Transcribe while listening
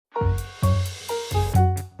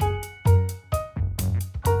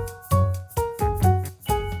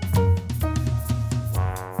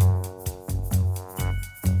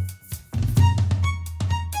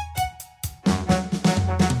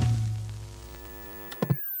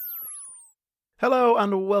Hello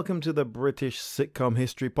and welcome to the British Sitcom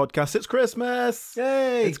History Podcast. It's Christmas!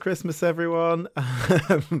 Yay! It's Christmas, everyone.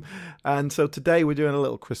 And so today we're doing a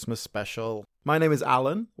little Christmas special. My name is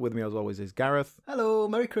Alan. With me as always is Gareth. Hello,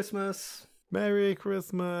 Merry Christmas. Merry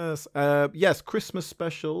Christmas. Yes, Christmas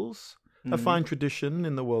specials. A fine tradition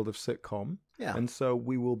in the world of sitcom. Yeah. And so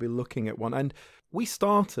we will be looking at one. And we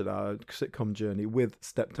started our sitcom journey with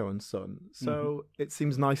Steptoe and Son. So it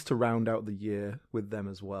seems nice to round out the year with them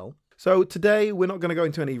as well. So today we're not going to go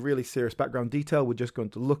into any really serious background detail. We're just going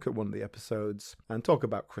to look at one of the episodes and talk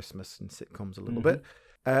about Christmas and sitcoms a little bit.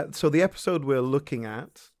 So the episode we're looking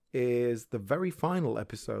at is the very final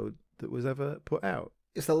episode that was ever put out.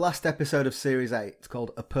 It's the last episode of Series 8. It's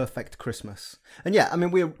called A Perfect Christmas. And yeah, I mean,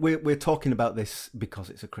 we're talking about this because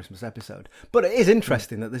it's a Christmas episode. But it is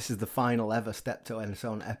interesting that this is the final ever Steptoe and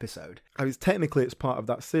Son episode. I mean, technically it's part of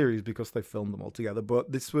that series because they filmed them all together,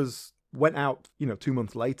 but this went out, 2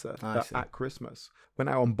 months later at Christmas. Went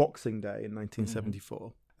out on Boxing Day in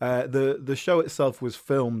 1974. The show itself was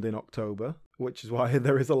filmed in October, which is why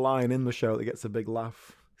there is a line in the show that gets a big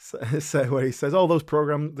laugh. So where he says, those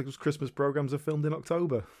Christmas programs are filmed in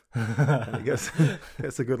October. And he gets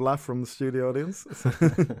a good laugh from the studio audience.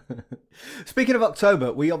 Speaking of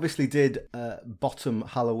October, we obviously did a Bottom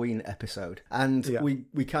Halloween episode. And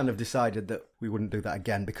we kind of decided that we wouldn't do that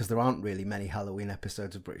again because there aren't really many Halloween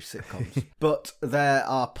episodes of British sitcoms. But there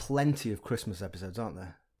are plenty of Christmas episodes, aren't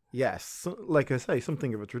there? Yes, like I say,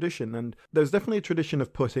 something of a tradition. And there's definitely a tradition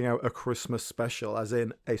of putting out a Christmas special, as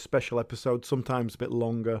in a special episode, sometimes a bit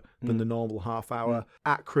longer than the normal half hour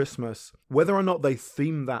at Christmas. Whether or not they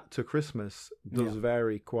theme that to Christmas does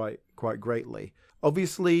vary quite greatly.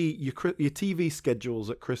 Obviously, your TV schedules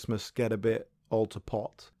at Christmas get a bit all to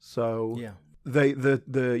pot. So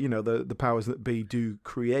the powers that be do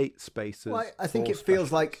create spaces. Well, I think it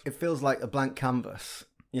feels like a blank canvas.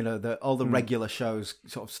 All the regular shows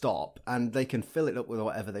sort of stop and they can fill it up with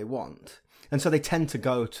whatever they want. And so they tend to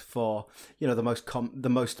go for, the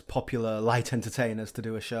most popular light entertainers to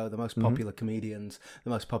do a show, the most popular comedians,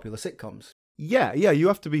 the most popular sitcoms. Yeah, you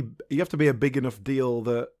have to be a big enough deal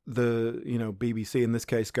that the BBC in this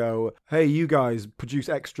case go, hey, you guys produce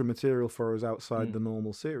extra material for us outside the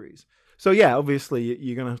normal series. So yeah, obviously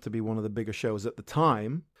you're going to have to be one of the bigger shows at the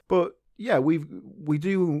time, but yeah, we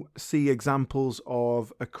do see examples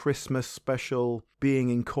of a Christmas special being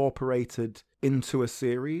incorporated into a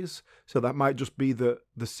series. So that might just be that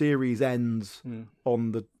the series ends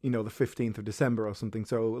on the 15th of December or something.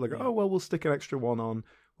 So we'll stick an extra one on.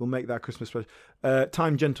 We'll make that Christmas special.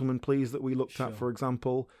 Time Gentlemen, Please, that we looked at, for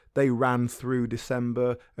example, they ran through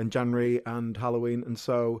December and January and Halloween. And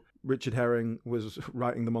so Richard Herring was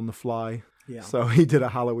writing them on the fly. Yeah. So he did a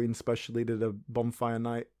Halloween special, he did a Bonfire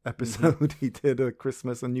Night episode, he did a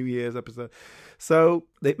Christmas and New Year's episode. So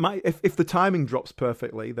it might, if the timing drops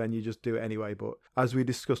perfectly, then you just do it anyway. But as we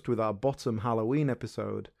discussed with our Bottom Halloween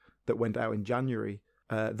episode that went out in January,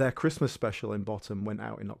 their Christmas special in Bottom went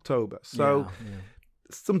out in October. So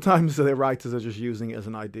sometimes the writers are just using it as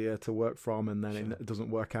an idea to work from, and then it doesn't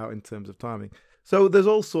work out in terms of timing. So there's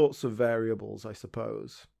all sorts of variables, I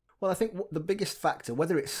suppose. Well, I think the biggest factor,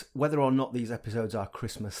 whether or not these episodes are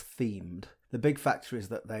Christmas themed, the big factor is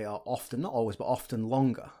that they are often, not always, but often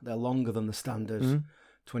longer. They're longer than the standard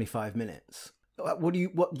 25 minutes. What do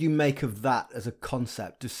you make of that as a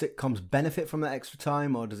concept? Do sitcoms benefit from that extra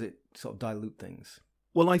time, or does it sort of dilute things?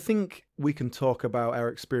 Well, I think we can talk about our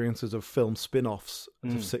experiences of film spin-offs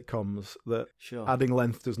of sitcoms that adding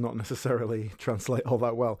length does not necessarily translate all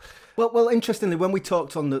that well. Well, interestingly, when we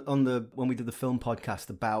talked when we did the film podcast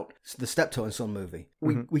about the Steptoe and Son movie,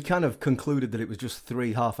 we kind of concluded that it was just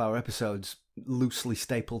 3 half-hour episodes loosely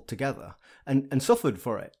stapled together and suffered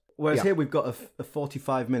for it. Whereas here we've got a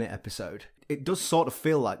 45-minute episode. It does sort of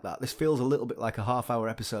feel like that. This feels a little bit like a half-hour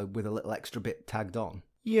episode with a little extra bit tagged on.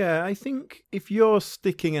 Yeah, I think if you're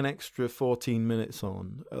sticking an extra 14 minutes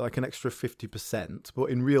on, like an extra 50%,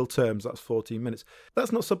 but in real terms that's 14 minutes,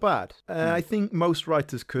 that's not so bad. I think most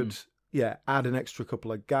writers could, add an extra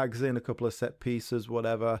couple of gags in, a couple of set pieces,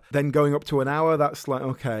 whatever. Then going up to an hour, that's like,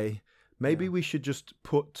 okay, maybe we should just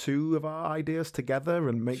put 2 of our ideas together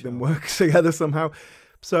and make them work together somehow.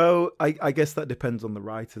 So I guess that depends on the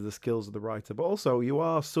writer, the skills of the writer, but also you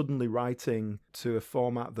are suddenly writing to a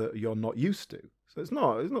format that you're not used to. So it's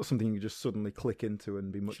not something you just suddenly click into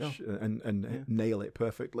and be much and nail it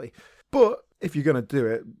perfectly. But if you're going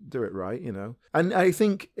to do it right, And I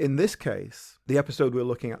think in this case, the episode we're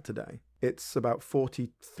looking at today, it's about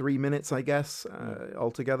 43 minutes, I guess,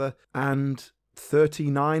 altogether, and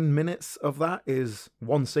 39 minutes of that is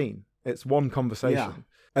one scene. It's one conversation. Yeah.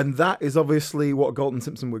 And that is obviously what Galton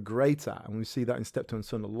Simpson were great at, and we see that in Steptoe and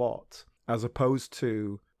Son a lot. as opposed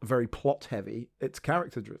to very plot heavy. It's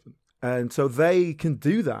character driven. And so they can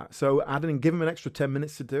do that. So give them an extra 10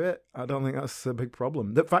 minutes to do it, I don't think that's a big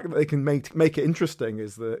problem. The fact that they can make it interesting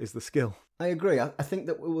is the skill. I agree. I think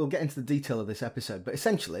that we'll get into the detail of this episode, but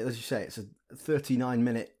essentially, as you say, it's a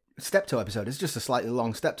 39-minute Steptoe episode. It's just a slightly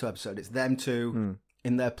long Steptoe episode. It's them two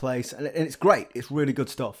in their place, and it's great. It's really good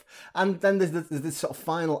stuff. And then there's this sort of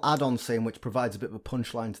final add-on scene which provides a bit of a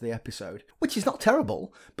punchline to the episode, which is not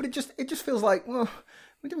terrible, but it just feels like, well,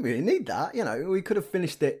 we didn't really need that. You know, we could have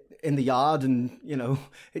finished it in the yard, and you know,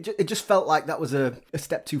 it just felt like that was a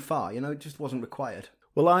step too far. You know, it just wasn't required.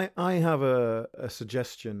 Well, I have a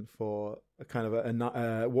suggestion for a kind of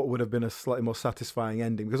a what would have been a slightly more satisfying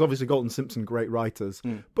ending, because obviously Galton Simpson, great writers,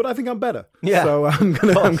 but I think I'm better. Yeah. So I'm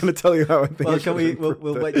gonna tell you how I think. Well,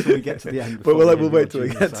 we'll wait till we get to the end. But we'll wait till we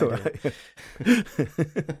get to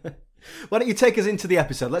that. Why don't you take us into the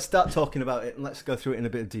episode? Let's start talking about it and let's go through it in a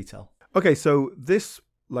bit of detail. Okay, so this,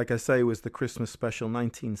 like I say, was the Christmas special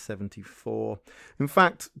 1974. In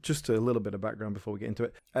fact, just a little bit of background before we get into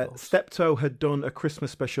it. Steptoe had done a Christmas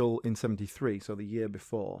special in 73, so the year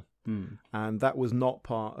before. And that was not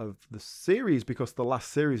part of the series because the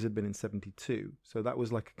last series had been in 72. So that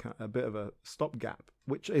was like a bit of a stopgap,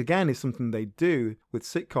 which again is something they do with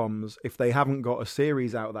sitcoms. If they haven't got a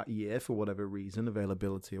series out that year for whatever reason,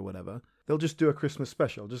 availability or whatever, they'll just do a Christmas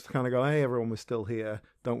special just to kind of go, hey, everyone, we're still here.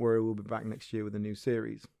 Don't worry, we'll be back next year with a new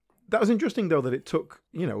series. That was interesting, though, that it took,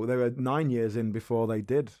 they were 9 years in before they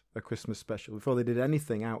did a Christmas special, before they did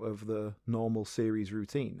anything out of the normal series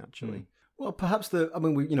routine, actually. Well, perhaps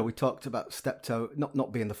we talked about Steptoe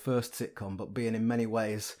not being the first sitcom, but being in many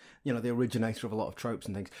ways, the originator of a lot of tropes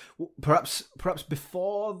and things. Perhaps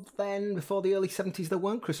before then, before the early 70s, there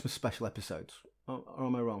weren't Christmas special episodes. Or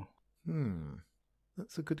am I wrong?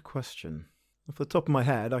 That's a good question. Off the top of my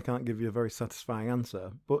head, I can't give you a very satisfying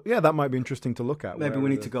answer. But yeah, that might be interesting to look at. Maybe we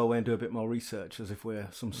need to go away and do a bit more research as if we're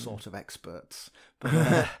some sort of experts. But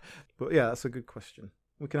yeah, that's a good question.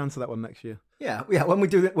 We can answer that one next year. Yeah. When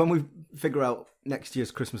we figure out next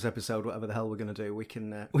year's Christmas episode, whatever the hell we're going to do, we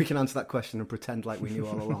can answer that question and pretend like we knew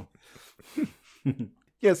all along.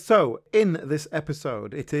 Yeah. So in this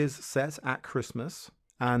episode, it is set at Christmas,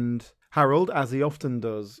 and Harold, as he often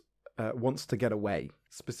does, wants to get away,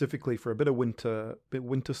 specifically for a bit of winter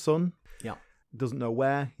sun. Yeah. Doesn't know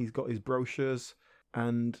where. He's got his brochures,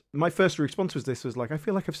 and my first response was like, I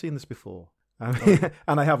feel like I've seen this before.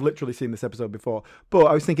 And I have literally seen this episode before. But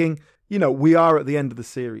I was thinking, we are at the end of the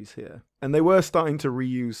series here. And they were starting to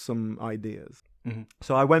reuse some ideas. Mm-hmm.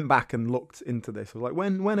 So I went back and looked into this. I was like,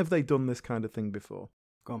 when have they done this kind of thing before?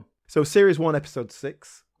 Go on. So Series 1, Episode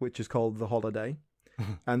 6, which is called The Holiday.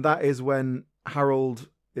 And that is when Harold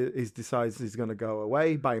decides he's going to go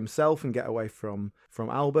away by himself and get away from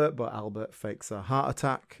Albert. But Albert fakes a heart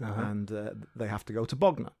attack and they have to go to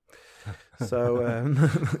Bognor. So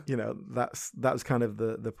that's kind of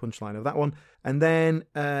the punchline of that one. And then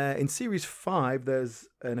in Series 5 there's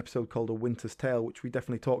an episode called A Winter's Tale, which we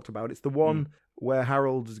definitely talked about. It's the one where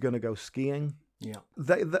Harold is going to go skiing.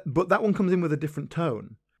 But that one comes in with a different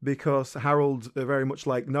tone, because Harold's very much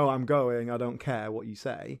like, no, I'm going, I don't care what you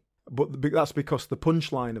say. But that's because the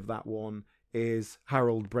punchline of that one is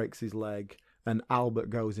Harold breaks his leg and Albert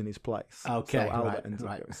goes in his place. Okay, so Albert ends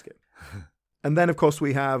up going skiing. And then, of course,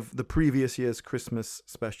 we have the previous year's Christmas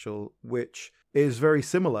special, which is very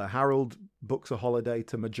similar. Harold books a holiday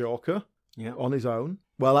to Majorca on his own.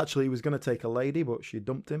 Well, actually, he was going to take a lady, but she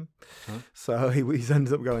dumped him. So he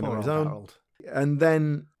ended up going on his own. Harold. And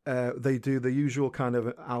then they do the usual kind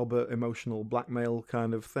of Albert emotional blackmail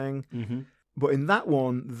kind of thing. Mm-hmm. But in that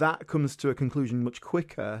one, that comes to a conclusion much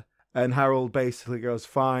quicker. And Harold basically goes,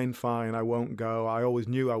 fine, I won't go. I always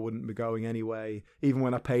knew I wouldn't be going anyway. Even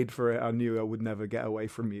when I paid for it, I knew I would never get away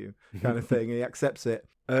from you, kind of thing. He accepts it.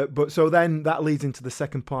 But so then that leads into the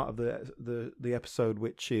second part of the episode,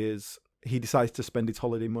 which is he decides to spend his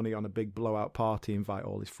holiday money on a big blowout party, invite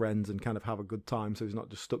all his friends and kind of have a good time, so he's not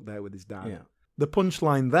just stuck there with his dad. Yeah. The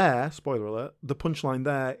punchline there, spoiler alert, the punchline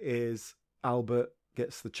there is Albert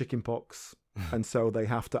gets the chicken pox. And so they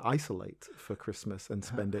have to isolate for Christmas and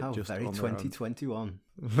spend it just very on their own. 2021.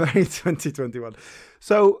 Very 2021.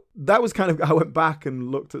 So that was kind of, I went back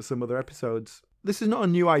and looked at some other episodes. This is not a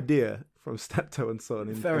new idea from Steptoe and Son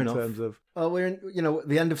in terms of... Well, we're in, at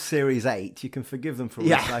the end of Series 8. You can forgive them for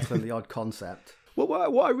recycling the odd concept. Well,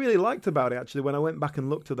 what I really liked about it, actually, when I went back and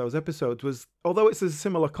looked at those episodes, was although it's a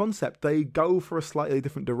similar concept, they go for a slightly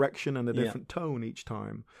different direction and a different tone each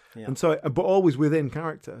time. Yeah. And so, but always within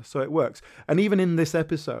character, so it works. And even in this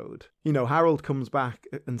episode, Harold comes back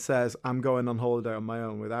and says, I'm going on holiday on my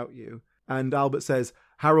own without you. And Albert says,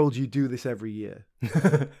 Harold, you do this every year.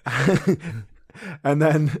 And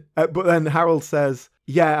then, but then Harold says,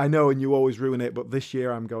 yeah, I know, and you always ruin it, but this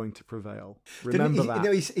year I'm going to prevail. Remember that.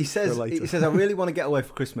 He says, I really want to get away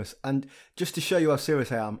for Christmas, and just to show you how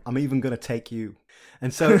serious I am, I'm even going to take you.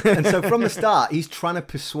 And so from the start, he's trying to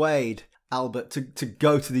persuade Albert to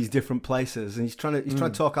go to these different places, and he's trying to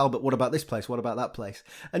talk Albert. What about this place? What about that place?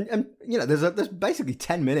 And you know, there's basically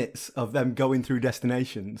 10 minutes of them going through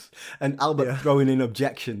destinations, and Albert throwing in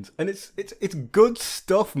objections, and it's good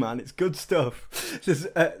stuff, man. It's good stuff.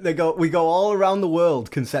 We go all around the world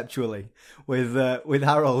conceptually with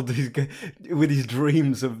Harold with his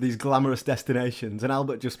dreams of these glamorous destinations, and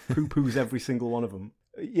Albert just poo-poos every single one of them.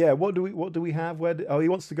 Yeah, what do we have? He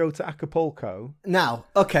wants to go to Acapulco. Now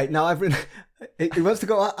he wants to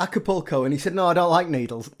go to Acapulco, and he said, "No, I don't like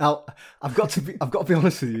needles." Now, I've got to be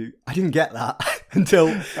honest with you. I didn't get that until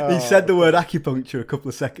he said the word acupuncture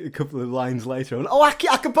a couple of lines later. And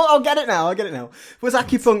Acapulco! I'll get it now. Was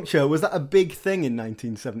that a big thing in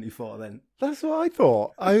 1974? Then that's what I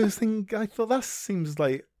thought. I thought that seems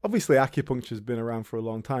like, obviously acupuncture's been around for a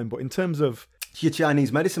long time, but in terms of your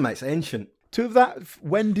Chinese medicine, mate, it's ancient. To that,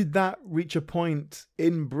 when did that reach a point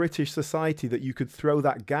in British society that you could throw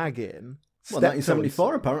that gag in? Well,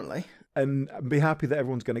 1974, apparently. And be happy that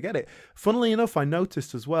everyone's going to get it. Funnily enough, I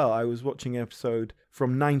noticed as well, I was watching an episode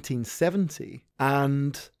from 1970,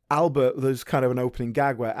 and Albert, there's kind of an opening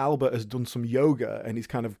gag where Albert has done some yoga, and he's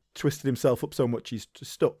kind of twisted himself up so much he's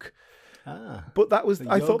stuck. But that was,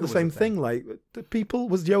 I thought the same thing. Like,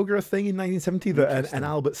 was yoga a thing in 1970 that an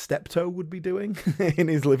Albert Steptoe would be doing in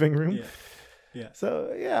his living room? Yeah.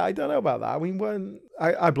 So, yeah, I don't know about that. I mean,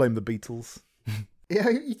 I blame the Beatles. Yeah,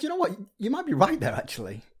 you know what? You might be right there,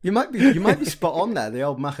 actually. You might be spot on there. The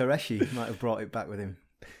old Maharishi might have brought it back with him.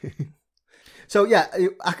 So, yeah,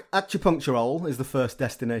 Acupuncture Hole is the first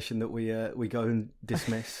destination that we go and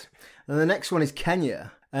dismiss. And the next one is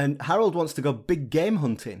Kenya. And Harold wants to go big game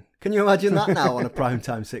hunting. Can you imagine that now on a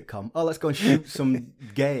primetime sitcom? Oh, let's go and shoot some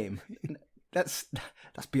game. That's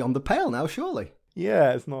beyond the pale now, surely.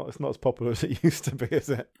 Yeah, it's not as popular as it used to be, is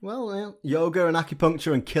it? Well, yoga and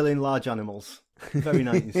acupuncture and killing large animals. Very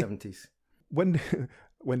 1970s.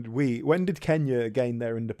 When did Kenya gain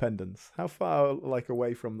their independence? How far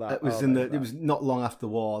away from that? It was not long after the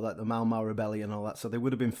war, like the Mau Mau rebellion and all that. So they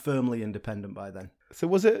would have been firmly independent by then. So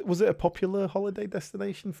was it a popular holiday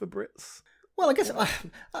destination for Brits? Well, I guess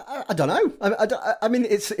I don't know. I mean,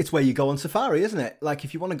 it's where you go on safari, isn't it? Like,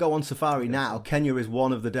 if you want to go on safari now, Kenya is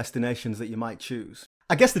one of the destinations that you might choose.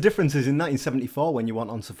 I guess the difference is in 1974, when you went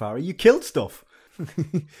on safari, you killed stuff.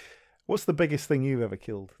 What's the biggest thing you've ever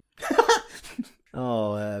killed?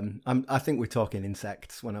 I think we're talking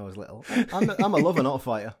insects. When I was little, I'm a lover, not a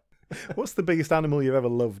fighter. What's the biggest animal you've ever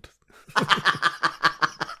loved?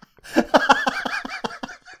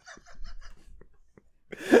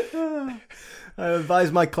 I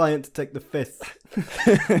advise my client to take the fifth.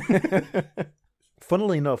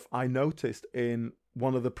 Funnily enough, I noticed in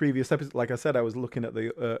one of the previous episodes, like I said, I was looking at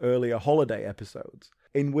the earlier holiday episodes,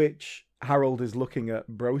 in which Harold is looking at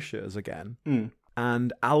brochures again,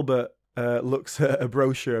 and Albert looks at a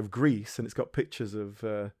brochure of Greece, and it's got pictures of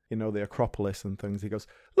the Acropolis and things. He goes,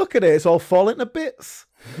 "Look at it, it's all falling to bits."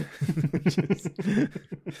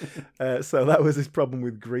 So that was his problem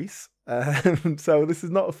with Greece. So this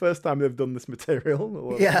is not the first time they've done this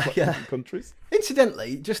material. Countries.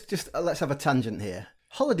 Incidentally, just let's have a tangent here.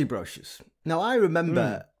 Holiday brochures. Now, I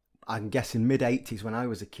remember, I'm guessing mid-80s when I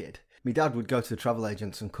was a kid, my dad would go to the travel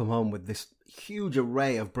agents and come home with this huge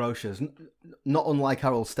array of brochures, not unlike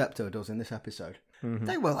Harold Steptoe does in this episode. Mm-hmm.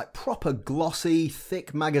 They were like proper glossy,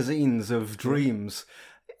 thick magazines of dreams.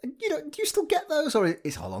 Do you still get those, or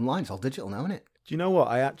it's all online? It's all digital now, isn't it? Do you know what?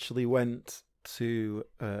 I actually went to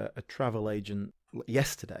a travel agent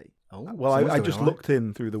yesterday. Oh, well, I just looked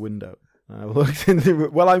in through the window. I'm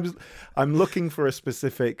looking for a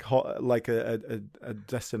specific a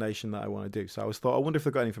destination that I want to do. So I wonder if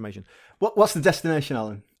they've got any information. What's the destination,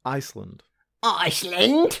 Alan? Iceland.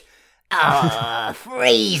 Iceland? Ah,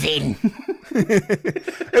 freezing.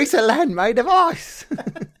 It's a land made of ice.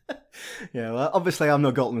 Yeah, well, obviously I'm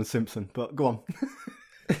no Galton and Simpson, but go on.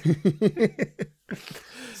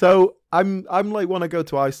 So I'm like, want to go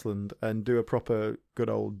to Iceland and do a proper good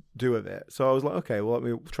old do of it. So I was like, okay, well, let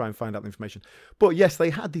me try and find out the information. But yes, they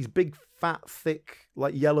had these big, fat, thick,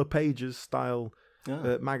 like Yellow Pages style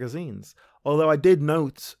magazines. Although I did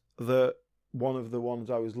note that one of the ones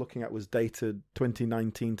I was looking at was dated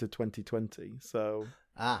 2019 to 2020. So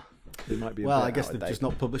it might be. Well, I guess they've just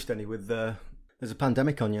not published any with. There's a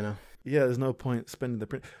pandemic on, there's no point spending the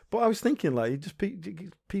print. But I was thinking, like,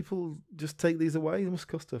 people just take these away. They must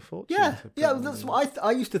cost a fortune. Yeah. That's what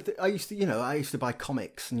I used to. I used to buy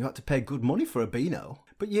comics, and you had to pay good money for a Beano.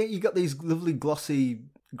 But you got these lovely, glossy,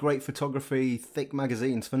 great photography, thick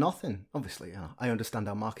magazines for nothing. Obviously, I understand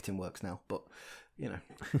how marketing works now, but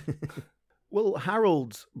Well,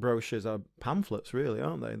 Harold's brochures are pamphlets, really,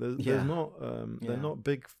 aren't they? They're not. They're not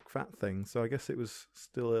big fat things. So I guess it was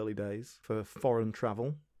still early days for foreign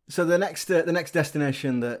travel. So the next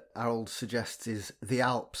destination that Harold suggests is the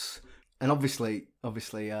Alps, and obviously,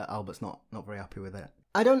 Albert's not very happy with it.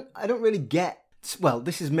 I don't really get. Well,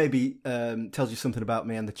 this is maybe tells you something about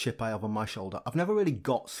me and the chip I have on my shoulder. I've never really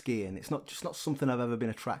got skiing. It's not something I've ever been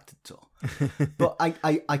attracted to. But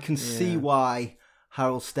I can see why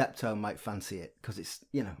Harold Steptoe might fancy it, because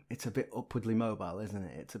it's a bit upwardly mobile, isn't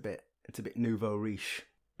it? It's a bit nouveau riche.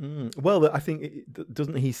 Well, I think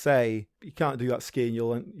doesn't he say you can't do that skiing?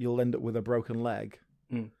 You'll end up with a broken leg,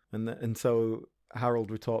 and so Harold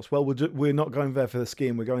retorts, "Well, we're not going there for the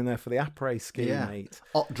skiing. We're going there for the après skiing, mate.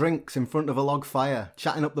 Hot drinks in front of a log fire,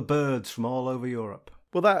 chatting up the birds from all over Europe."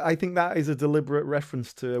 Well, I think that is a deliberate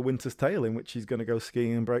reference to A Winter's Tale, in which he's going to go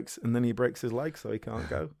skiing and then he breaks his leg, so he can't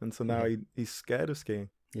go, and so now he's scared of skiing.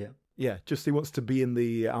 Yeah, just he wants to be in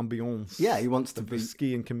the ambiance. Yeah, he wants to be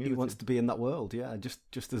skiing community. He wants to be in that world. Yeah,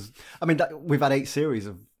 just as we've had 8 series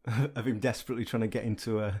of him desperately trying to get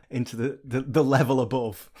into the level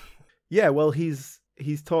above. Yeah, well, he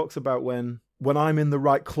talks about when I'm in the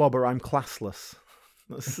right clobber, I'm classless.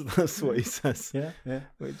 That's what he says. Yeah.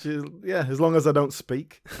 Which is as long as I don't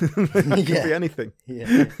speak, it could be anything.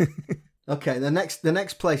 Yeah. Okay, the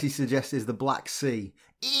next place he suggests is the Black Sea.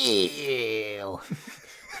 Ew.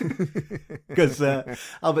 Because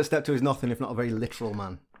Albert Steptoe is nothing if not a very literal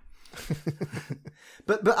man.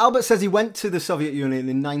 But Albert says he went to the Soviet Union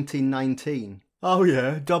in 1919. Oh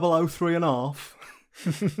yeah, 003.5.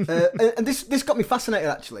 And this got me fascinated,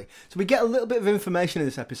 actually. So we get a little bit of information in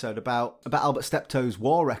this episode about Albert Steptoe's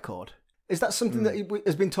war record. Is that something that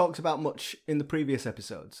has been talked about much in the previous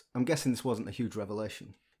episodes? I'm guessing this wasn't a huge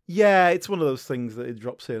revelation. Yeah, it's one of those things that it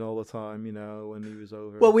drops in all the time, when he was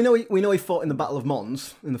over. Well, we know he fought in the Battle of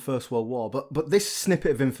Mons in the First World War, but this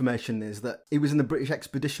snippet of information is that he was in the British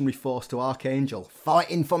Expeditionary Force to Archangel,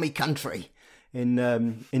 fighting for me country, in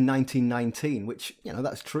 1919, which,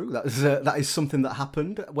 that's true. That is something that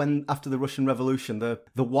happened when, after the Russian Revolution, the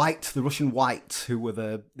Russian Whites, who were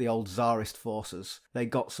the old Tsarist forces, they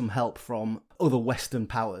got some help from other Western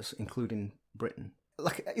powers, including Britain.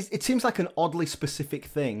 Like, it seems like an oddly specific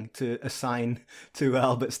thing to assign to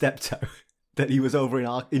Albert Steptoe, that he was over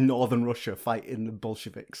in northern Russia fighting the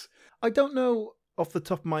Bolsheviks. I don't know off the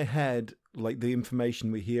top of my head, like, the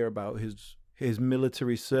information we hear about his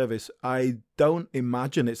military service. I don't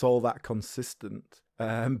imagine it's all that consistent,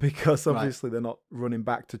 because obviously they're not running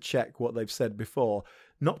back to check what they've said before.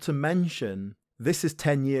 Not to mention, this is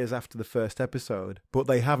 10 years after the first episode, but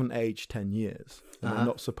they haven't aged 10 years. And they're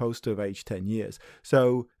not supposed to have aged 10 years.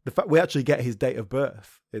 So the fact we actually get his date of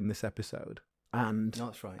birth in this episode. And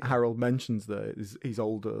that's right. Harold mentions that he's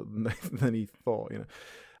older than he thought,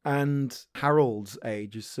 And Harold's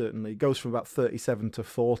age goes from about 37 to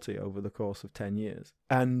 40 over the course of 10 years.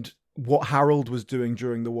 And what Harold was doing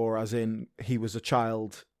during the war, as in he was a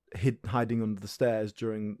child hiding under the stairs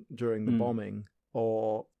during the bombing,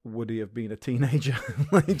 or would he have been a teenager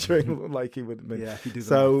during, like he would have been? Yeah, he did.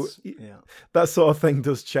 So that sort of thing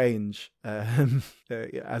does change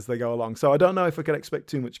as they go along. So I don't know if I can expect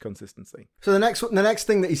too much consistency. So the next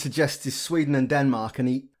thing that he suggests is Sweden and Denmark,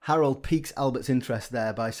 and Harold piques Albert's interest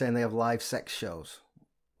there by saying they have live sex shows.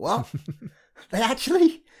 What? They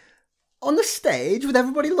actually on the stage with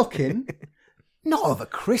everybody looking? Not over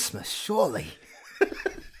Christmas, surely.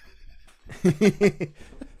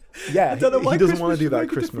 Yeah, he doesn't want to do that at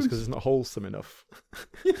Christmas because it's not wholesome enough.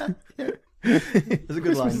 Yeah. That's a good line.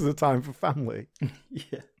 Christmas is a time for family.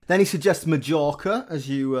 Yeah. Then he suggests Majorca, as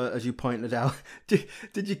you pointed out. Did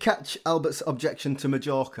you catch Albert's objection to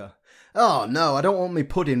Majorca? Oh no, I don't want me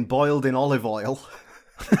pudding boiled in olive oil.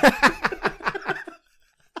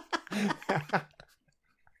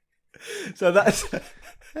 So that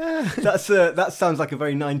sounds like a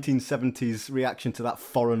very 1970s reaction to that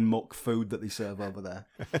foreign muck food that they serve over there.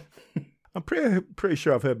 I'm pretty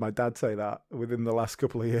sure I've heard my dad say that within the last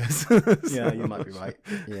couple of years. Yeah, you might be right.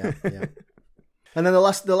 Yeah. And then the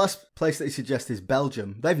last place that he suggests is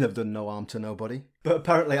Belgium. They've never done no harm to nobody. But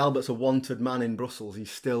apparently Albert's a wanted man in Brussels.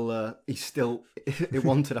 He's still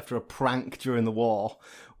wanted after a prank during the war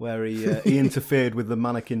where he interfered with the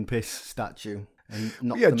mannequin piss statue. And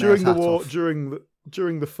during the war, during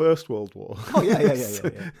during the First World War. Oh yeah.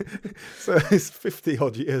 So it's 50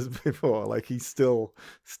 odd years before. Like he's still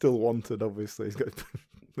wanted. Obviously, he's got.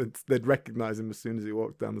 They'd recognise him as soon as he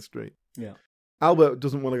walked down the street. Yeah. Albert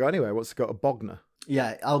doesn't want to go anywhere. Wants to go to Bognor.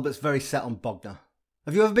 Yeah, Albert's very set on Bognor.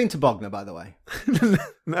 Have you ever been to Bognor, by the way?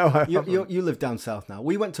 No, I haven't. You live down south now.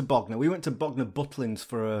 We went to Bognor. We went to Bognor Butlins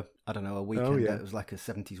for a weekend. Oh, yeah. It was like a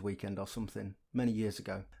 70s weekend or something many years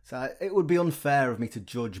ago. So it would be unfair of me to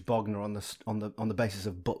judge Bognor on the basis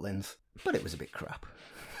of Butlins, but it was a bit crap.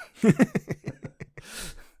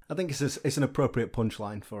 I think it's an appropriate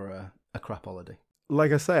punchline for a crap holiday.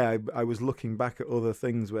 Like I say, I was looking back at other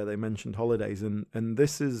things where they mentioned holidays, and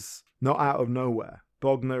this is not out of nowhere.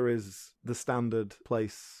 Bognor is the standard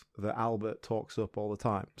place that Albert talks up all the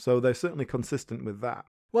time. So they're certainly consistent with that.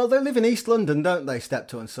 Well, they live in East London, don't they,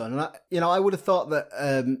 Steptoe and Son? And I would have thought that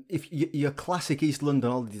if your classic East London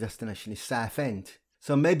holiday destination is Southend,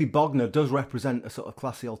 so maybe Bognor does represent a sort of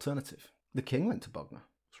classy alternative. The King went to Bognor.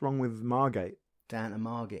 What's wrong with Margate? Down to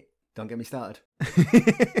Margate. Don't get me started.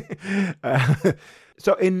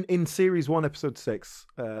 So in Series 1, Episode 6,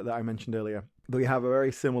 that I mentioned earlier, we have a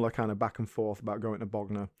very similar kind of back and forth about going to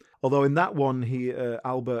Bognor. Although in that one,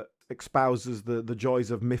 Albert espouses the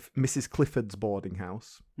joys of Mrs. Clifford's boarding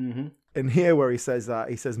house. Mm-hmm. And here where he says that,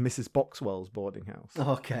 he says Mrs. Boxwell's boarding house.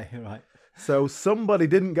 Okay, right. So somebody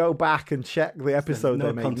didn't go back and check the episode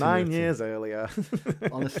they made continuity. 9 years earlier.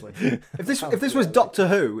 Honestly. If this was Doctor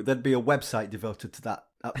Who, there'd be a website devoted to that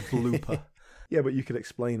blooper. Yeah, but you could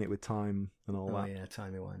explain it with time and all that. Oh yeah,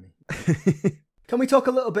 timey-wimey. Can we talk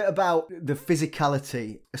a little bit about the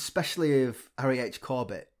physicality, especially of Harry H.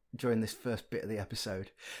 Corbett during this first bit of the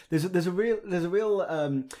episode? There's a real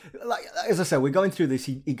like as I said, we're going through this.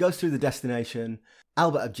 He goes through the destination.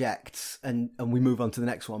 Albert objects, and we move on to the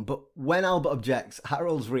next one. But when Albert objects,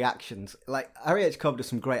 Harold's reactions, like Harry H. Corbett does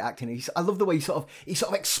some great acting. I love the way he sort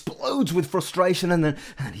of explodes with frustration, and then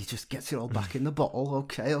he just gets it all back in the bottle.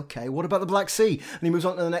 Okay. What about the Black Sea? And he moves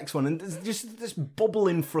on to the next one, and there's just this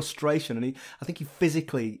bubbling frustration, and I think he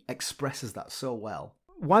physically expresses that so well.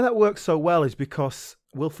 Why that works so well is because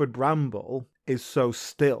Wilfred Bramble is so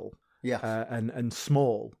still, and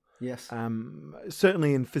small. Yes.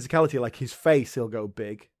 Certainly in physicality, like his face, he'll go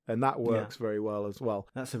big, and that works very well as well.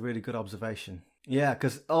 That's a really good observation. Yeah,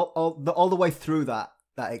 because all the way through that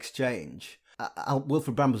exchange,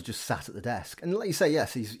 Wilfred Bramble's just sat at the desk, and like you say,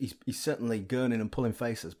 yes, he's certainly gurning and pulling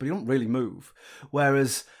faces, but he don't really move.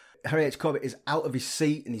 Whereas Harry H. Corbett is out of his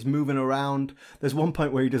seat and he's moving around. There's one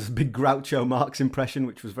point where he does a big Groucho Marx impression,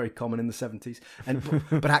 which was very common in the 70s,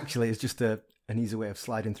 but actually it's just an easy way of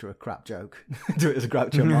sliding through a crap joke. Do it as a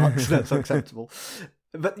Groucho Marx. That's acceptable.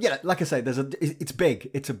 But yeah, like I say, it's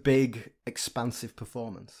big. It's a big, expansive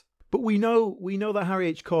performance. But we know that Harry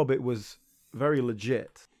H. Corbett was very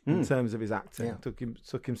legit in terms of his acting. Yeah.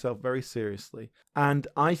 Took himself very seriously, and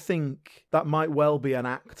I think that might well be an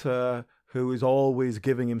actor who is always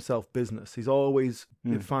giving himself business. He's always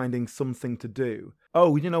finding something to do.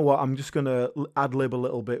 Oh, you know what? I'm just going to ad-lib a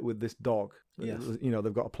little bit with this dog. Yes. You know,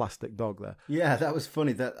 they've got a plastic dog there. Yeah, that was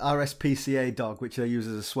funny. That RSPCA dog, which they use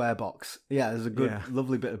as a swear box. Yeah, there's a good,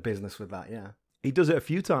 lovely bit of business with that, yeah. He does it a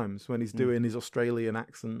few times when he's doing his Australian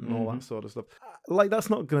accent and all that sort of stuff. Like, that's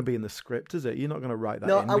not going to be in the script, is it? You're not going to write that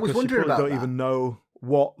in. No, I was wondering about that. You don't even know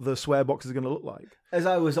what the swear box is going to look like. As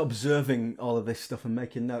I was observing all of this stuff and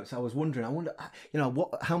making notes, I wonder, you know,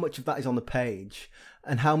 how much of that is on the page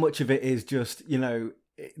and how much of it is just, you know,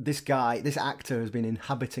 this actor has been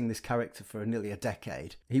inhabiting this character for nearly a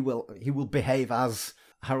decade. He will behave as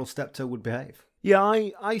Harold Steptoe would behave. Yeah,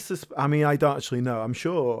 I mean, I don't actually know. I'm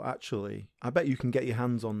sure, actually. I bet you can get your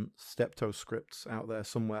hands on Steptoe scripts out there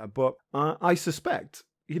somewhere. But I suspect,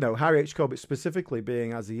 you know, Harry H. Corbett specifically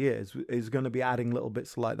being as he is going to be adding little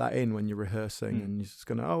bits like that in when you're rehearsing. And you're just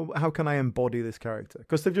going to, how can I embody this character?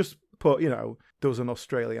 Because they've just put, you know, does an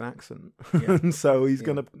Australian accent. Yeah. And so he's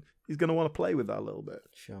going to want to play with that a little bit.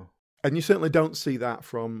 Sure. And you certainly don't see that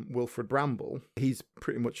from Wilfred Bramble. He's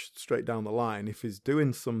pretty much straight down the line. If he's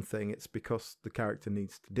doing something, it's because the character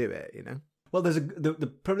needs to do it, you know? Well, there's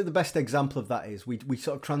probably the best example of that is we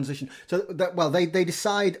sort of transition. So, they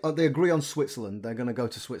decide, or they agree on Switzerland. They're going to go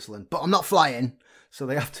to Switzerland. But I'm not flying. So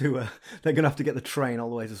they have to, they're going to have to get the train all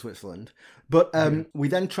the way to Switzerland. But we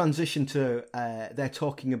then transition to, they're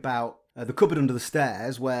talking about the cupboard under the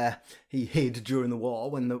stairs where he hid during the war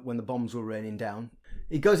when the bombs were raining down.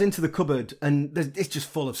 He goes into the cupboard and it's just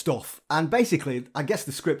full of stuff. And basically, I guess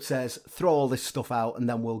the script says, throw all this stuff out and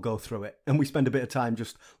then we'll go through it. And we spend a bit of time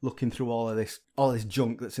just looking through all this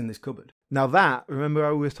junk that's in this cupboard. Now remember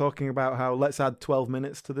I was talking about how let's add 12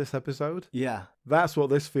 minutes to this episode? Yeah. That's what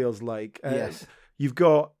this feels like. Yes. You've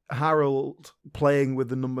got Harold playing with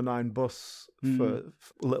the number 9 bus for a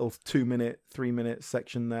little 2-minute, 3-minute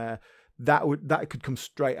section there. That could come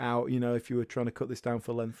straight out, if you were trying to cut this down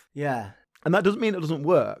for length. Yeah. And that doesn't mean it doesn't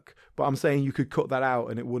work, but I'm saying you could cut that out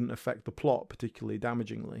and it wouldn't affect the plot particularly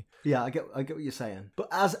damagingly. Yeah, I get what you're saying.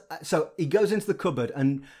 But so he goes into the cupboard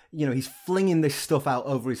and, he's flinging this stuff out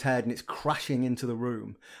over his head and it's crashing into the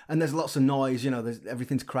room. And there's lots of noise,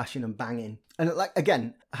 everything's crashing and banging. And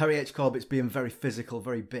again, Harry H. Corbett's being very physical,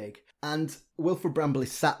 very big. And Wilfrid Brambell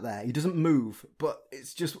is sat there. He doesn't move, but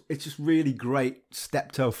it's just really great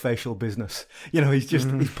Steptoe facial business.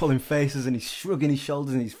 He's pulling faces and he's shrugging his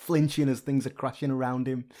shoulders and he's flinching as things are crashing around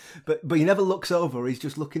him. But he never looks over. He's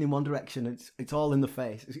just looking in one direction. It's all in the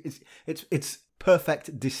face. It's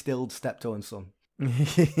perfect distilled Steptoe and Son.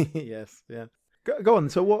 Yes, yeah. Go on.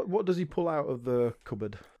 So what does he pull out of the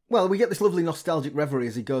cupboard? Well, we get this lovely nostalgic reverie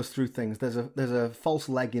as he goes through things. There's a false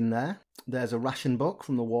leg in there. There's a ration book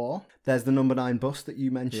from the war. There's the number 9 bus that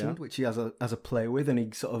you mentioned, which he has a play with, and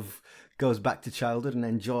he sort of goes back to childhood and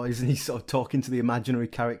enjoys, and he's sort of talking to the imaginary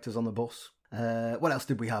characters on the bus. What else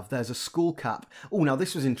did we have? There's a school cap. Oh, now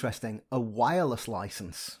this was interesting. A wireless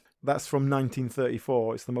license. That's from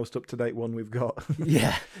 1934. It's the most up-to-date one we've got.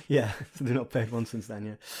 Yeah. So they've not paid one since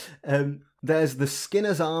then, yeah. There's the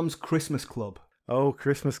Skinner's Arms Christmas Club. Oh,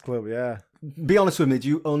 Christmas Club, yeah. Be honest with me, do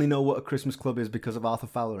you only know what a Christmas Club is because of Arthur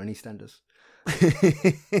Fowler and EastEnders?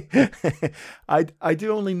 I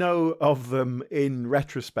do only know of them in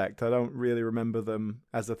retrospect. I don't really remember them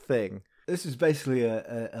as a thing. This is basically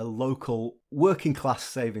a local working class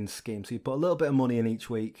savings scheme. So you put a little bit of money in each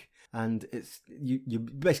week, and you're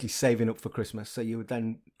basically saving up for Christmas. So you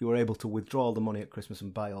were able to withdraw all the money at Christmas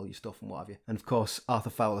and buy all your stuff and what have you. And of course, Arthur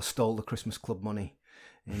Fowler stole the Christmas Club money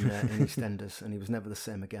in EastEnders, and he was never the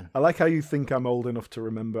same again. I like how you think I'm old enough to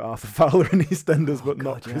remember Arthur Fowler in EastEnders, but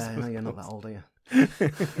not Christmas. Yeah, I know you're not that old, are you?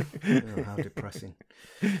 Oh, how depressing.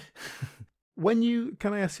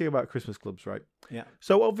 Can I ask you about Christmas clubs, right? Yeah.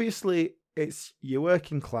 So obviously it's your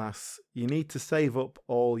working class. You need to save up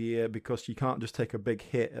all year because you can't just take a big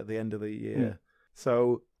hit at the end of the year.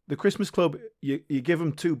 So the Christmas club, you give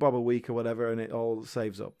them $2 a week or whatever, and it all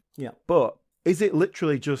saves up. Yeah. But is it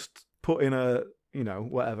literally just put in a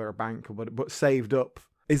bank or whatever, but saved up?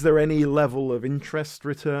 Is there any level of interest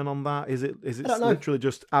return on that? Is it literally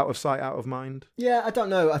just out of sight, out of mind? Yeah, I don't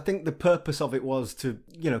know. I think the purpose of it was to,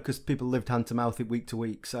 because people lived hand to mouth week to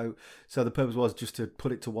week. So the purpose was just to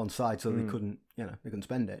put it to one side so they couldn't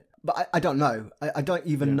spend it. But I don't know. I don't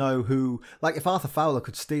even know who, like if Arthur Fowler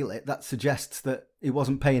could steal it, that suggests that he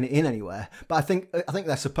wasn't paying it in anywhere. But I think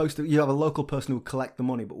they're supposed to, you have a local person who would collect the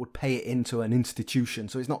money but would pay it into an institution.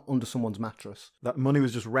 So it's not under someone's mattress. That money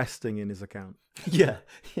was just resting in his account. Yeah.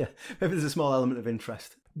 Maybe there's a small element of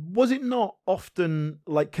interest. Was it not often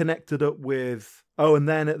like connected up with, and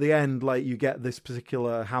then at the end, like you get this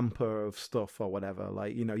particular hamper of stuff or whatever,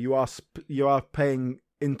 like, you are paying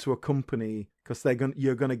into a company because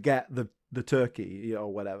you're going to get the turkey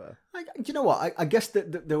or whatever. You know what? I guess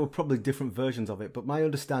that there were probably different versions of it, but my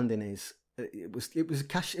understanding is it was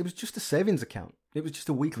cash. It was just a savings account. It was just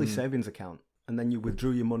a weekly savings account, and then you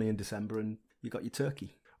withdrew your money in December and you got your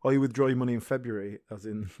turkey. Or you withdraw your money in February, as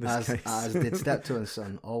in this case. As did Steptoe and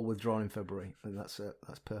Son, all withdrawn in February, and that's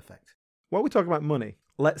perfect. While we talk about money,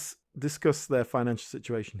 let's discuss their financial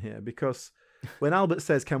situation here, because when Albert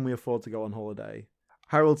says, "Can we afford to go on holiday?"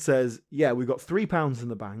 Harold says, "Yeah, we've got £3 in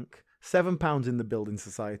the bank, £7 in the building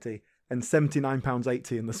society, and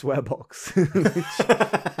 £79.80 in the swear box,"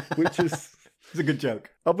 which is it's a good joke.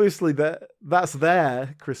 Obviously, that's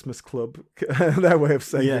their Christmas club, their way of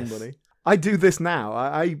saving money. I do this now.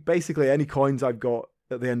 I basically, any coins I've got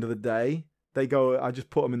at the end of the day, I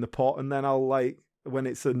just put them in the pot, and then I'll when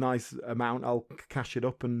it's a nice amount, I'll cash it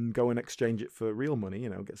up and go and exchange it for real money,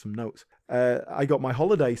 get some notes. I got my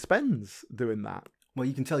holiday spends doing that. Well,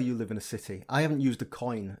 you can tell you live in a city. I haven't used a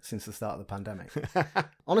coin since the start of the pandemic.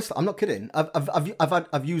 Honestly, I'm not kidding.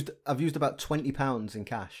 I've used about £20 in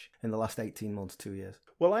cash in the last 18 months, 2 years.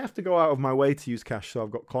 Well, I have to go out of my way to use cash, so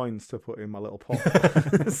I've got coins to put in my little pot.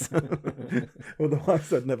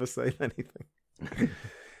 Otherwise, I'd never say anything.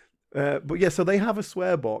 But yeah, so they have a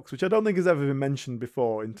swear box, which I don't think has ever been mentioned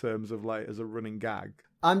before in terms of as a running gag.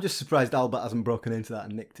 I'm just surprised Albert hasn't broken into that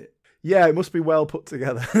and nicked it. Yeah, it must be well put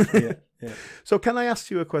together. Yeah. So can I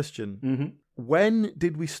ask you a question? Mm-hmm. When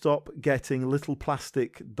did we stop getting little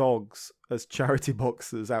plastic dogs as charity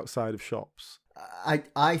boxes outside of shops?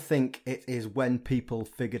 I think it is when people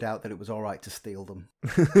figured out that it was all right to steal them.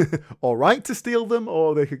 All right to steal them,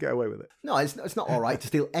 or they could get away with it? No, it's not all right to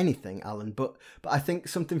steal anything, Alan. But I think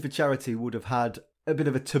Something for Charity would have had a bit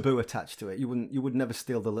of a taboo attached to it. You would never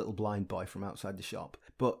steal the little blind boy from outside the shop.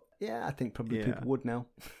 But yeah, I think probably people would now.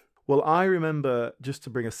 Well, I remember, just to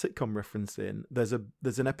bring a sitcom reference in, there's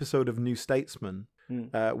an episode of New Statesman,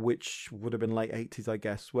 which would have been late 80s, I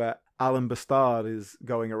guess, where Alan Bastard is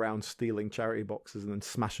going around stealing charity boxes and then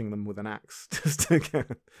smashing them with an axe. Just to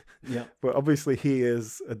Yeah. But obviously he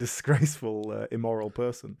is a disgraceful, immoral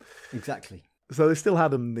person. Exactly. So they still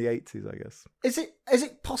had them in the 80s, I guess. Is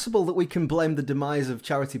it possible that we can blame the demise of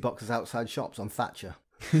charity boxes outside shops on Thatcher?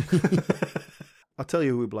 I'll tell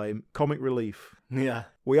you who we blame. Comic Relief. Yeah.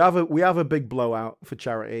 We have a big blowout for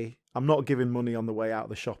charity. I'm not giving money on the way out of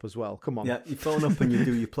the shop as well. Come on. Yeah, you phone up and you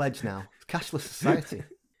do your pledge now. It's cashless society.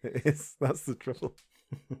 It is. That's the trouble.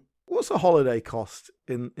 What's a holiday cost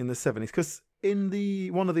in the 70s? Because in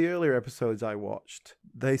one of the earlier episodes I watched,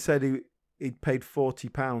 they said he'd paid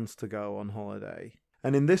 £40 to go on holiday.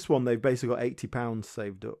 And in this one, they've basically got £80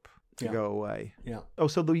 saved up to go away. Yeah. Oh,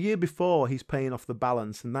 so the year before, he's paying off the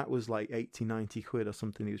balance, and that was like 80, 90 quid or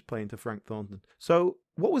something he was paying to Frank Thornton. So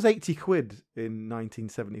what was 80 quid in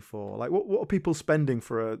 1974? Like, what are people spending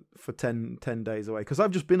for 10 days away? Because I've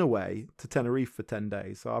just been away to Tenerife for 10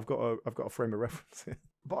 days, so I've got a frame of reference here.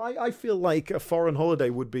 But I feel like a foreign holiday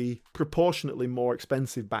would be proportionately more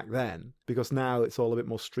expensive back then, because now it's all a bit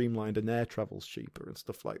more streamlined and air travel's cheaper and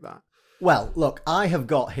stuff like that. Well, look, I have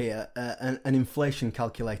got here an inflation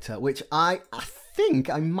calculator, which I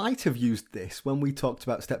think I might have used this when we talked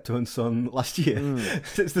about Steptoe and Son last year.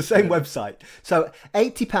 It's the same website. So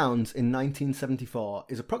 £80 in 1974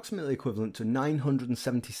 is approximately equivalent to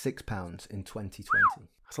 £976 in 2020.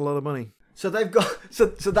 That's a lot of money. So they've got so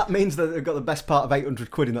that means that they've got the best part of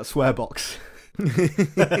 800 quid in that swear box.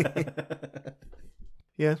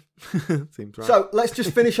 Yeah, seems right. So let's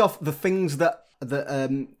just finish off the things that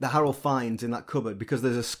Harold finds in that cupboard, because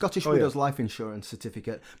there's a Scottish Widows life insurance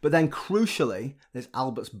certificate, but then crucially there's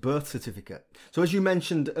Albert's birth certificate. So as you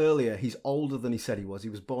mentioned earlier, he's older than he said he was. He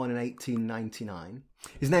was born in 1899.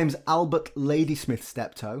 His name's Albert Ladysmith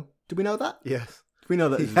Steptoe. Do we know that? Yes. We know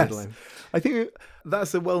that his middle name. I think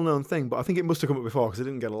that's a well-known thing, but I think it must have come up before because it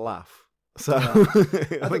didn't get a laugh. So I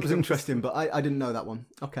think it was interesting, but I didn't know that one.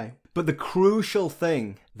 Okay. But the crucial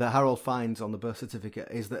thing that Harold finds on the birth certificate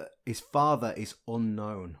is that his father is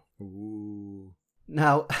unknown. Ooh.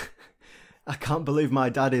 Now, I can't believe my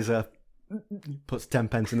dad is puts 10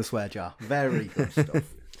 pence in the swear jar. Very good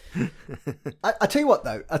stuff. I tell you what,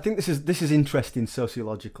 though, I think this is interesting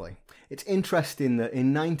sociologically. It's interesting that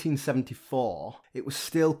in 1974, it was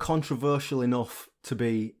still controversial enough to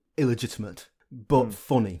be illegitimate, but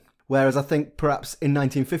funny. Whereas I think perhaps in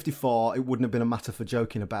 1954, it wouldn't have been a matter for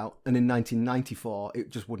joking about. And in 1994, it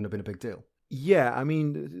just wouldn't have been a big deal. Yeah, I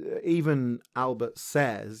mean, even Albert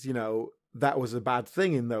says, that was a bad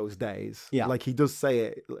thing in those days. Yeah. Like, he does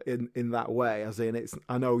say it in that way, as in,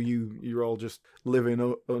 I know you're all just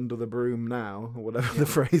living under the broom now, or whatever the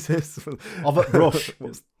phrase is. Of at brush.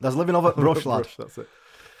 There's living of at brush, lad.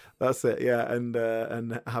 That's it, yeah,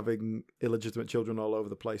 and having illegitimate children all over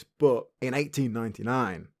the place. But in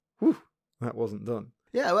 1899... Whew, that wasn't done.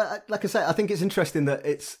 Yeah, well, like I say, I think it's interesting that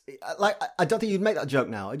it's like, I don't think you'd make that joke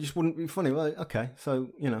now. It just wouldn't be funny. Well, okay, so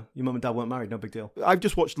your mum and dad weren't married, no big deal. I've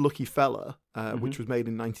just watched Lucky Fella, which was made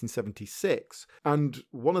in 1976, and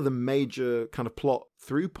one of the major kind of plot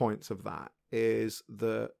through points of that is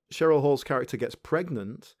that Cheryl Hall's character gets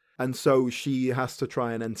pregnant, and so she has to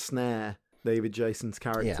try and ensnare David Jason's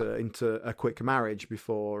character into a quick marriage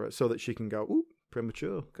so that she can go, ooh,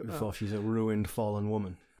 premature. Before she's a ruined, fallen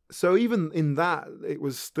woman. So even in that, it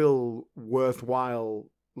was still worthwhile,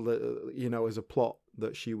 as a plot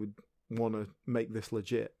that she would want to make this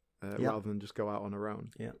legit rather than just go out on her own.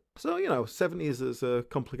 Yeah. So, 70s is a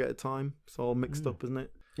complicated time. It's all mixed up, isn't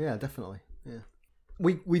it? Yeah, definitely. Yeah.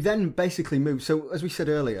 We then basically move. So as we said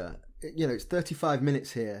earlier, it's 35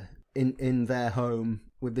 minutes here in their home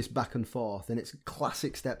with this back and forth, and it's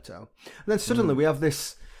classic Steptoe. And then suddenly we have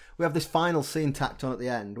this final scene tacked on at the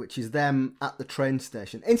end, which is them at the train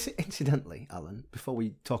station. Incidentally, Alan, before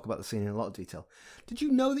we talk about the scene in a lot of detail, did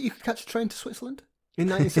you know that you could catch a train to Switzerland in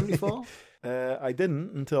 1974? I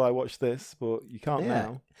didn't until I watched this, but you can't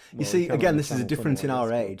now. You see, again, this is a difference in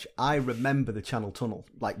our age. I remember the Channel Tunnel,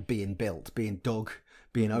 like being built, being dug,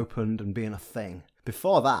 being opened and being a thing.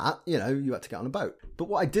 Before that, you had to get on a boat. But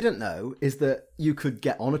what I didn't know is that you could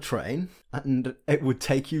get on a train and it would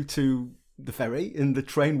take you to the ferry, and the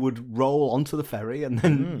train would roll onto the ferry, and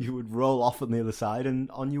then you would roll off on the other side, and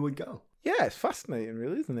on you would go. Yeah, it's fascinating,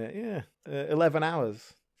 really, isn't it? Yeah, 11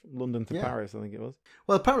 hours from London to Paris, I think it was.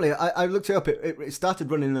 Well, apparently, I looked it up. It started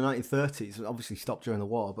running in the 1930s. Obviously, stopped during the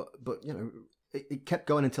war, but it kept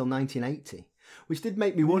going until 1980. which did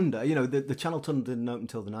make me wonder. You know, the Channel Tunnel didn't open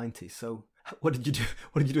until the 90s, so what did you do?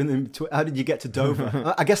 What did you do how did you get to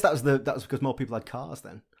Dover? I guess that was because more people had cars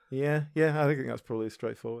then. Yeah, I think that's probably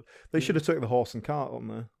straightforward. They should have took the horse and cart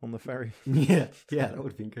on the ferry. Yeah, that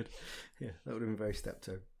would have been good. Yeah, that would have been very step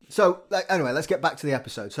two. So anyway, let's get back to the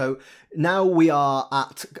episode. So now we are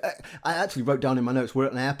at. I actually wrote down in my notes we're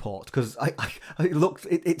at an airport because I looked.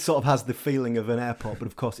 It sort of has the feeling of an airport, but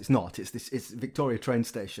of course it's not. It's Victoria train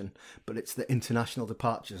station, but it's the international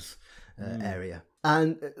departures area.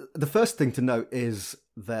 And the first thing to note is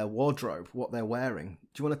their wardrobe, what they're wearing.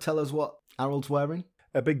 Do you want to tell us what Harold's wearing?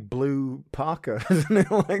 A big blue parka, isn't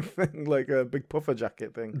it? like a big puffer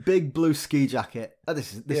jacket thing. Big blue ski jacket. Oh,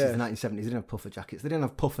 this is the 1970s. They didn't have puffer jackets. They didn't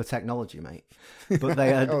have puffer technology, mate. But they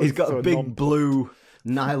had. He's got a big blue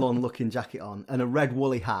nylon-looking jacket on and a red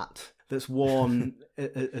woolly hat that's worn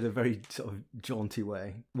in a very sort of jaunty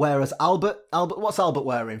way. Whereas Albert, what's Albert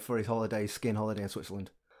wearing for his skiing holiday in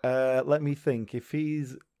Switzerland? Let me think. If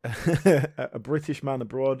he's a British man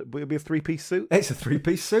abroad, would it be a three-piece suit? It's a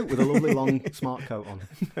three-piece suit with a lovely long smart coat on.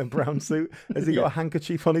 A brown suit. Has he got a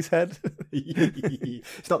handkerchief on his head?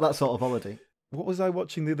 It's not that sort of holiday. What was I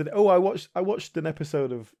watching the other day? Oh, I watched an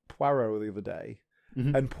episode of Poirot the other day,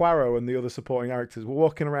 and Poirot and the other supporting characters were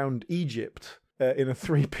walking around Egypt in a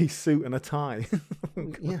three-piece suit and a tie.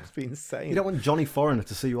 It's been insane. You don't want Johnny Foreigner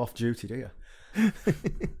to see you off duty, do you?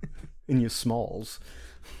 In your smalls.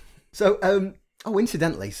 So,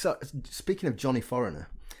 incidentally, so speaking of Johnny Foreigner,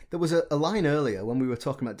 there was a line earlier when we were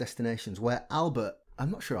talking about destinations where Albert, I'm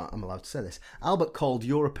not sure I'm allowed to say this, Albert called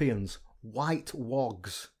Europeans white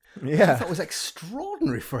wogs. Yeah. That was an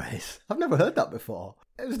extraordinary phrase. I've never heard that before.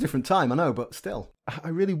 It was a different time, I know, but still. I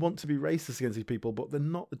really want to be racist against these people, but they're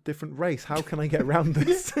not a different race. How can I get around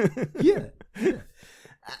this? Yeah.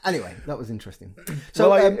 Anyway, that was interesting.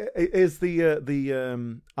 So, is the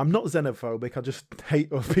I'm not xenophobic. I just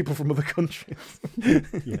hate other people from other countries.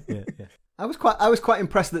 Yeah. I was quite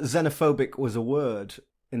impressed that xenophobic was a word.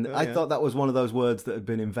 I thought that was one of those words that had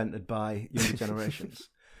been invented by younger generations.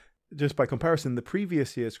 Just by comparison, the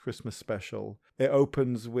previous year's Christmas special, it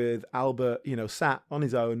opens with Albert, sat on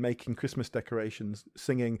his own making Christmas decorations,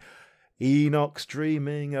 singing "Enoch's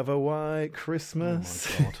dreaming of a white Christmas."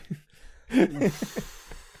 Oh my God.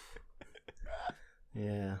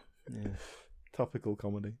 Yeah. Topical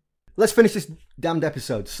comedy. Let's finish this damned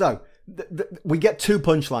episode. So, we get two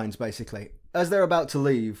punchlines, basically. As they're about to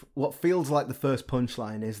leave, what feels like the first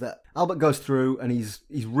punchline is that Albert goes through and he's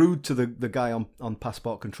rude to the guy on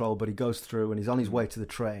passport control, but he goes through and he's on his way to the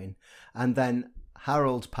train. And then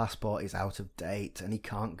Harold's passport is out of date and he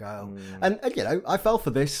can't go. And I fell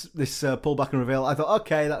for this pullback and reveal. I thought,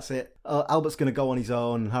 okay, that's it. Albert's going to go on his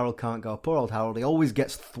own. Harold can't go. Poor old Harold. He always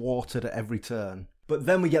gets thwarted at every turn. But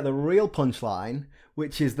then we get the real punchline,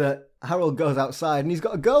 which is that Harold goes outside and he's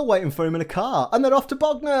got a girl waiting for him in a car, and they're off to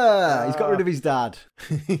Bognor. He's got rid of his dad.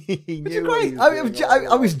 Which is great.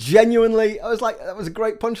 I was genuinely, I was like, that was a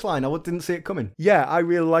great punchline. I didn't see it coming. Yeah, I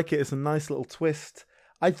really like it. It's a nice little twist.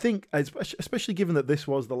 I think, especially given that this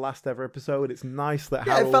was the last ever episode, it's nice that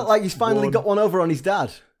Harold it felt like he's finally got one over on his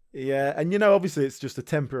dad. Yeah, and obviously it's just a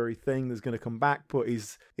temporary thing that's going to come back, but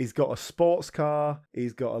he's got a sports car,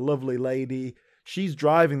 he's got a lovely lady. She's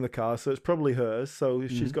driving the car, so it's probably hers. So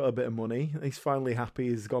she's got a bit of money. He's finally happy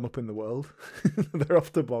he's gone up in the world. They're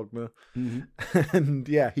off to Bognor. And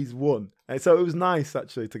yeah, he's won. And so it was nice,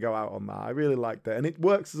 actually, to go out on that. I really liked it. And it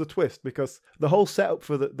works as a twist because the whole setup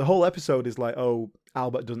for the whole episode is like, oh,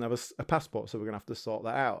 Albert doesn't have a passport, so we're going to have to sort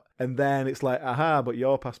that out. And then it's like, aha, but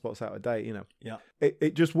your passport's out of date, Yeah.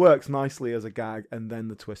 It just works nicely as a gag. And then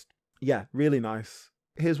the twist. Yeah, really nice.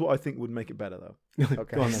 Here's what I think would make it better, though.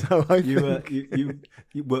 Okay, go on, so you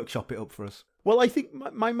workshop it up for us. Well, I think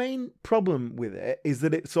my main problem with it is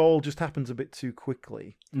that it's all just happens a bit too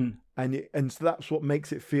quickly, and so that's what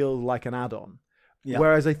makes it feel like an add-on. Yeah.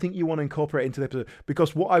 Whereas I think you want to incorporate it into the episode,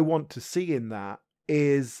 because what I want to see in that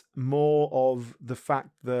is more of the fact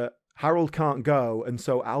that Harold can't go, and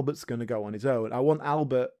so Albert's going to go on his own. I want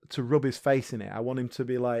Albert to rub his face in it. I want him to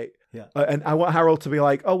be like, and I want Harold to be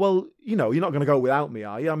like, oh, well, you're not going to go without me,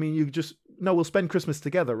 are you? I mean, we'll spend Christmas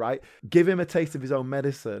together, right? Give him a taste of his own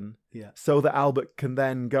medicine, so that Albert can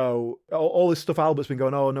then go, all this stuff Albert's been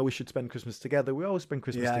going, oh, no, we should spend Christmas together. We always spend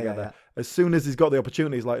Christmas together. As soon as he's got the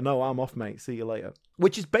opportunity, he's like, no, I'm off, mate. See you later.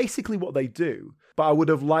 Which is basically what they do. But I would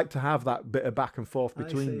have liked to have that bit of back and forth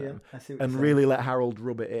between them and really let Harold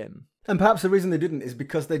rub it in. And perhaps the reason they didn't is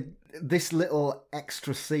because this little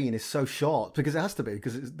extra scene is so short, because it has to be,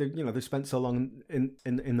 because they've spent so long in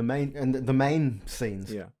the main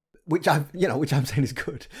scenes. Yeah. Which I'm saying is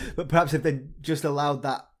good. But perhaps if they just allowed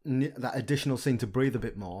that that additional scene to breathe a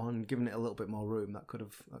bit more and giving it a little bit more room, that could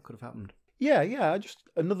have happened. Yeah. Just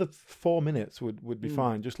another 4 minutes would be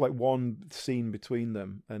fine. Just like one scene between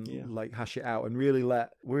them and like hash it out and really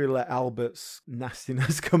let Albert's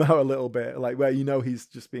nastiness come out a little bit, like where he's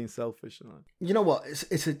just being selfish. You know what?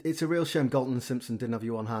 It's a real shame Galton and Simpson didn't have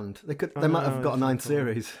you on hand. They might have got a 9th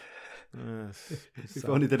series. Yes, if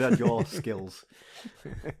only they'd had your skills.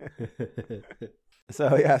 So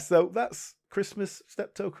that's Christmas,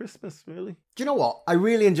 Steptoe Christmas, really. Do you know what? I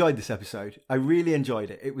really enjoyed this episode. I really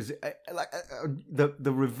enjoyed it. It was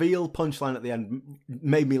the reveal punchline at the end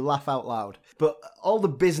made me laugh out loud. But all the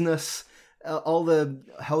business, all the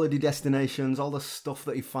holiday destinations, all the stuff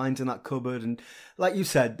that he finds in that cupboard, and like you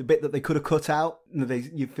said, the bit that they could have cut out,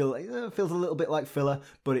 you feel like, it feels a little bit like filler,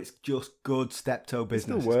 but it's just good Steptoe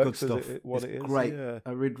business. It still works, it's good stuff. It's great. Yeah.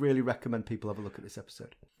 I would really recommend people have a look at this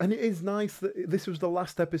episode. And it is nice that this was the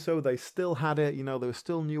last episode. They still had it. They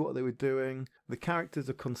still knew what they were doing. The characters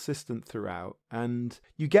are consistent throughout, and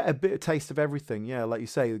you get a bit of taste of everything. Yeah, like you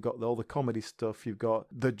say, you've got all the comedy stuff. You've got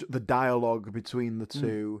the dialogue between the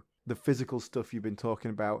two. The physical stuff you've been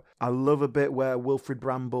talking about. I love a bit where Wilfrid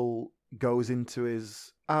Bramble goes into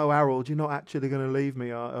his, "Oh, Harold, you're not actually going to leave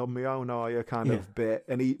me on my own, are you?" kind of bit.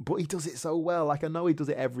 And he does it so well. Like, I know he does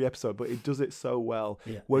it every episode, but he does it so well.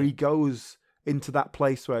 Yeah. Where he goes into that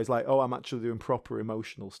place where he's like, "Oh, I'm actually doing proper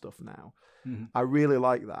emotional stuff now." Mm-hmm. I really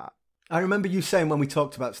like that. I remember you saying when we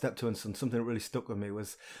talked about Steptoe and Son, something that really stuck with me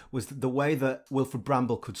was the way that Wilfrid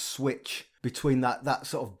Bramble could switch between that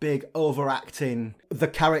sort of big overacting, the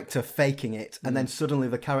character faking it, and then suddenly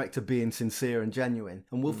the character being sincere and genuine.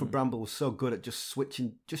 And Wilfrid Bramble was so good at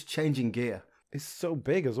just changing gear. It's so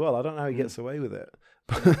big as well. I don't know how he gets away with it.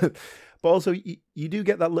 But also, you do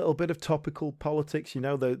get that little bit of topical politics. He's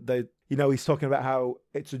talking about how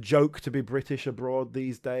it's a joke to be British abroad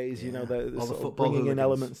these days. Yeah. They're all sort the of bringing in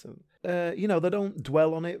elements. They don't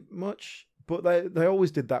dwell on it much, but they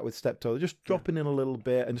always did that with Steptoe. They're just dropping in a little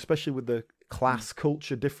bit, and especially with the class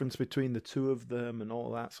culture difference between the two of them and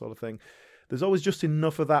all that sort of thing. There's always just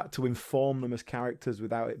enough of that to inform them as characters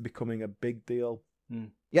without it becoming a big deal.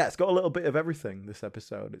 Yeah, it's got a little bit of everything, this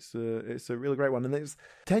episode. It's a really great one. And it's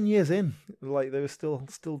 10 years in. Like, they were still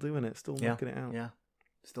doing it, still knocking it out. Yeah,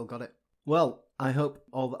 still got it. Well, I hope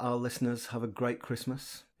all our listeners have a great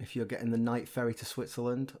Christmas, if you're getting the night ferry to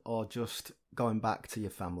Switzerland or just going back to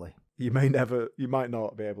your family. You might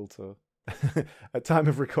not be able to. At time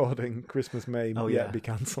of recording, Christmas may yet be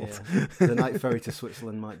cancelled. Yeah. The night ferry to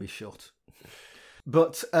Switzerland might be shut.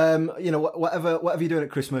 But, whatever you're doing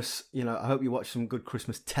at Christmas, I hope you watch some good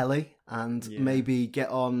Christmas telly and maybe get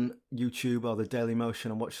on YouTube or the Daily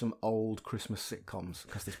Motion and watch some old Christmas sitcoms,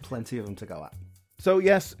 because there's plenty of them to go at. So,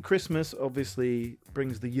 yes, Christmas obviously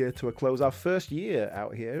brings the year to a close. Our first year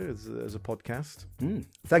out here as a podcast.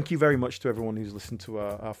 Thank you very much to everyone who's listened to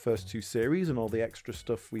our first 2 series and all the extra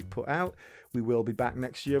stuff we put out. We will be back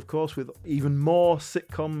next year, of course, with even more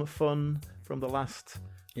sitcom fun from the last...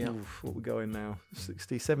 what we're going now,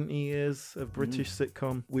 60, 70 years of British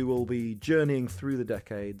sitcom. We will be journeying through the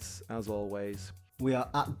decades, as always. We are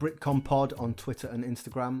at BritComPod on Twitter and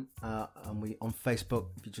Instagram, and we on Facebook.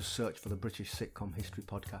 If you just search for the British Sitcom History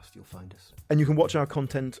Podcast, you'll find us. And you can watch our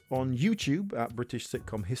content on YouTube at British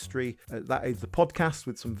Sitcom History. That is the podcast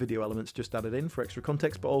with some video elements just added in for extra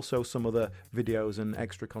context, but also some other videos and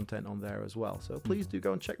extra content on there as well. So please do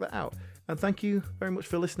go and check that out. And thank you very much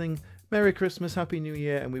for listening. Merry Christmas, Happy New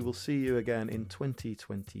Year, and we will see you again in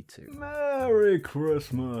 2022. Merry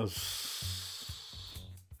Christmas.